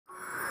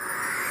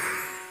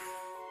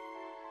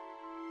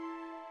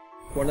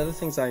One of the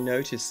things I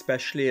noticed,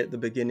 especially at the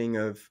beginning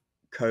of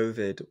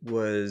COVID,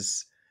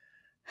 was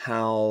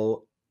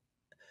how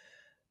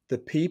the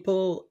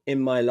people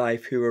in my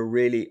life who were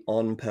really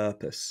on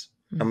purpose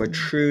and were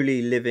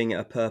truly living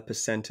a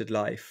purpose-centered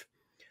life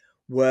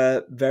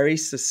were very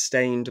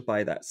sustained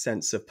by that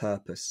sense of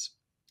purpose.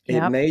 It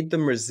Yep. made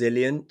them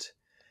resilient.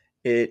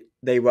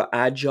 They were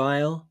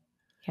agile.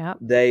 Yep.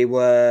 They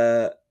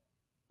were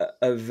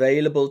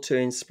available to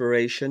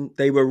inspiration.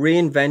 They were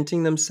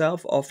reinventing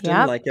themselves often,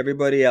 Yep. like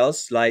everybody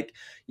else. Like,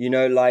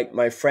 like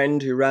my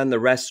friend who ran the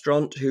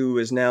restaurant who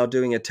is now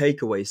doing a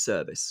takeaway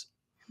service.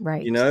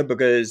 Right.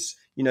 Because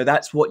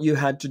that's what you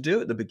had to do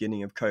at the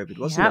beginning of COVID,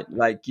 wasn't Yep. it?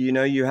 Like,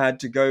 you had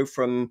to go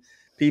from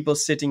people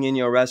sitting in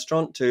your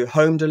restaurant to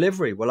home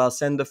delivery. Well, I'll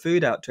send the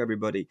food out to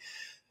everybody.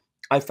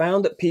 I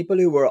found that people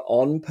who were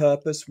on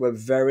purpose were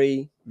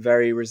very,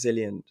 very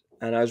resilient.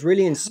 And I was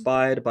really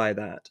inspired by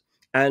that.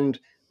 And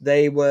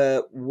they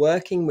were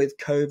working with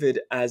COVID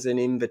as an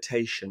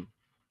invitation.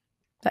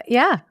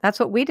 Yeah, that's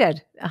what we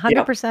did.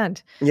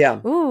 100%. Yeah.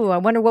 Ooh, I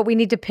wonder what we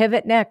need to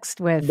pivot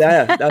next with.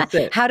 Yeah, that's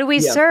it. How do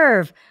we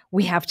serve?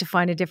 We have to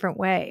find a different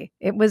way.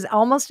 It was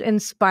almost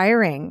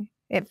inspiring.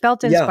 It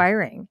felt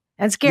inspiring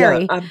and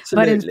scary,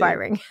 but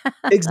inspiring.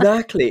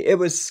 Exactly. It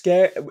was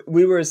scary.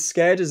 We were as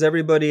scared as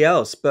everybody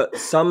else, but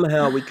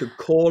somehow we could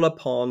call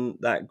upon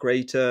that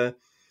greater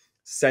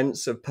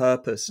sense of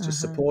purpose to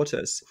support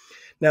us.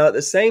 Now, at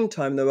the same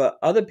time, there were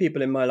other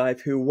people in my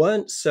life who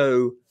weren't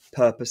so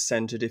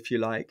purpose-centered, if you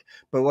like.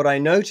 But what I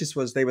noticed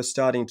was they were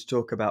starting to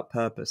talk about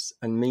purpose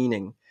and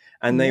meaning.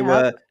 And they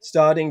were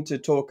starting to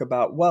talk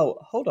about, well,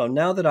 hold on,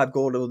 now that I've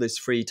got all this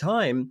free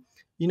time,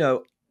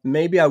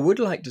 maybe I would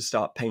like to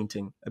start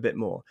painting a bit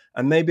more.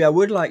 And maybe I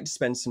would like to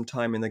spend some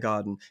time in the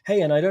garden.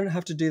 Hey, and I don't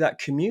have to do that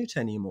commute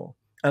anymore.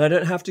 And I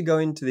don't have to go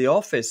into the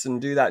office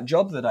and do that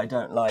job that I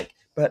don't like.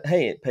 But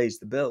hey, it pays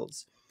the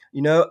bills.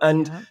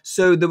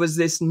 So there was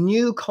this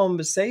new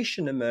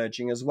conversation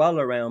emerging as well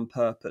around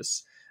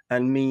purpose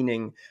and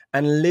meaning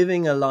and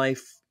living a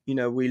life,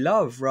 we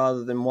love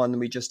rather than one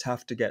we just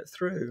have to get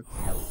through.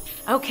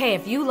 Okay,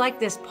 if you like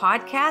this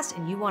podcast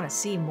and you want to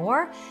see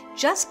more,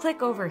 just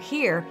click over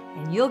here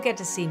and you'll get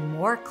to see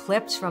more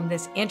clips from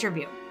this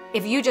interview.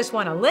 If you just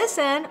want to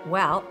listen,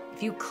 well,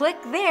 if you click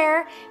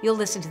there, you'll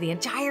listen to the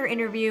entire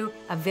interview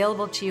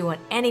available to you on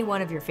any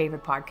one of your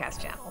favorite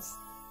podcast channels.